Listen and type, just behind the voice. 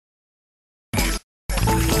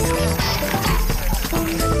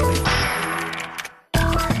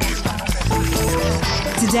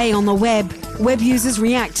Today on the web, web users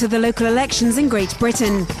react to the local elections in Great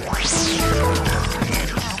Britain.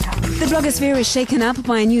 The blogosphere is shaken up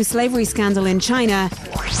by a new slavery scandal in China.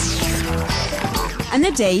 And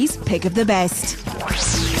the day's pick of the best.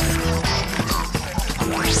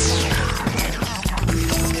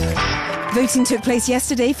 Voting took place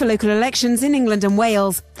yesterday for local elections in England and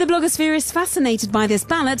Wales. The blogosphere is fascinated by this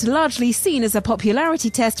ballot, largely seen as a popularity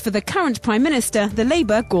test for the current Prime Minister, the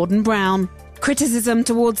Labour Gordon Brown. Criticism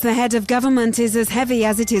towards the head of government is as heavy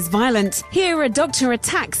as it is violent. Here, a doctor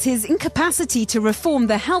attacks his incapacity to reform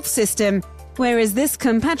the health system, whereas this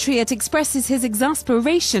compatriot expresses his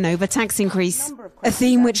exasperation over tax increase, a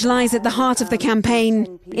theme which lies at the heart of the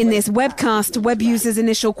campaign. In this webcast, web users'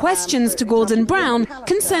 initial questions to Gordon Brown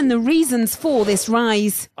concern the reasons for this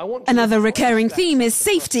rise. Another recurring theme is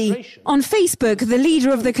safety. On Facebook, the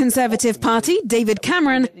leader of the Conservative Party, David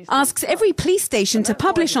Cameron, asks every police station to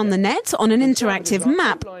publish on the net, on an interactive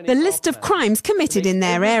map, the list of crimes committed in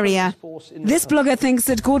their area. This blogger thinks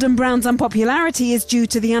that Gordon Brown's unpopularity is due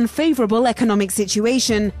to the unfavourable economic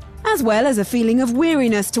situation, as well as a feeling of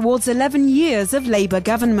weariness towards 11 years of Labour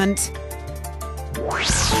government.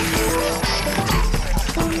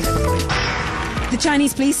 The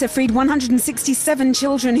Chinese police have freed 167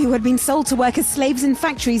 children who had been sold to work as slaves in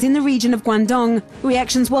factories in the region of Guangdong.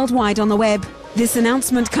 Reactions worldwide on the web. This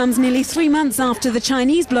announcement comes nearly 3 months after the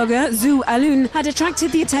Chinese blogger Zhu Alun had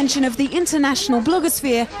attracted the attention of the international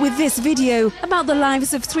blogosphere with this video about the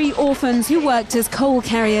lives of 3 orphans who worked as coal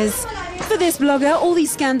carriers. For this blogger, all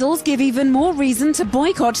these scandals give even more reason to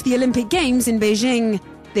boycott the Olympic Games in Beijing.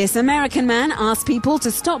 This American man asked people to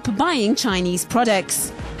stop buying Chinese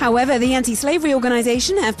products. However, the anti-slavery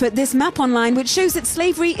organization have put this map online which shows that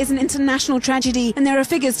slavery is an international tragedy, and there are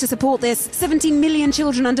figures to support this. 17 million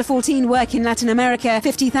children under 14 work in Latin America,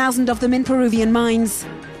 50,000 of them in Peruvian mines.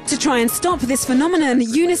 To try and stop this phenomenon,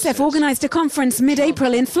 UNICEF organized a conference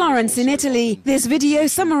mid-April in Florence in Italy. This video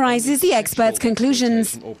summarizes the experts'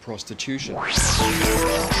 conclusions.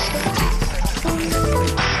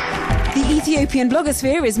 The Ethiopian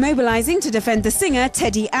blogosphere is mobilizing to defend the singer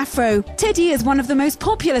Teddy Afro. Teddy is one of the most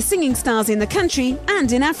popular singing stars in the country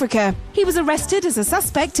and in Africa. He was arrested as a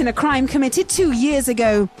suspect in a crime committed 2 years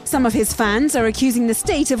ago. Some of his fans are accusing the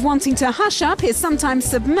state of wanting to hush up his sometimes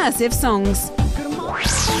submersive songs.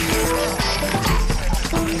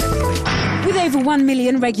 With over 1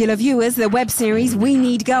 million regular viewers, the web series We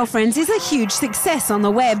Need Girlfriends is a huge success on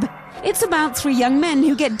the web. It's about 3 young men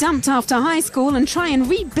who get dumped after high school and try and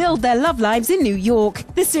rebuild their love lives in New York.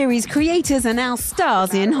 The series creators are now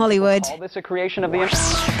stars in Hollywood. All this a creation of the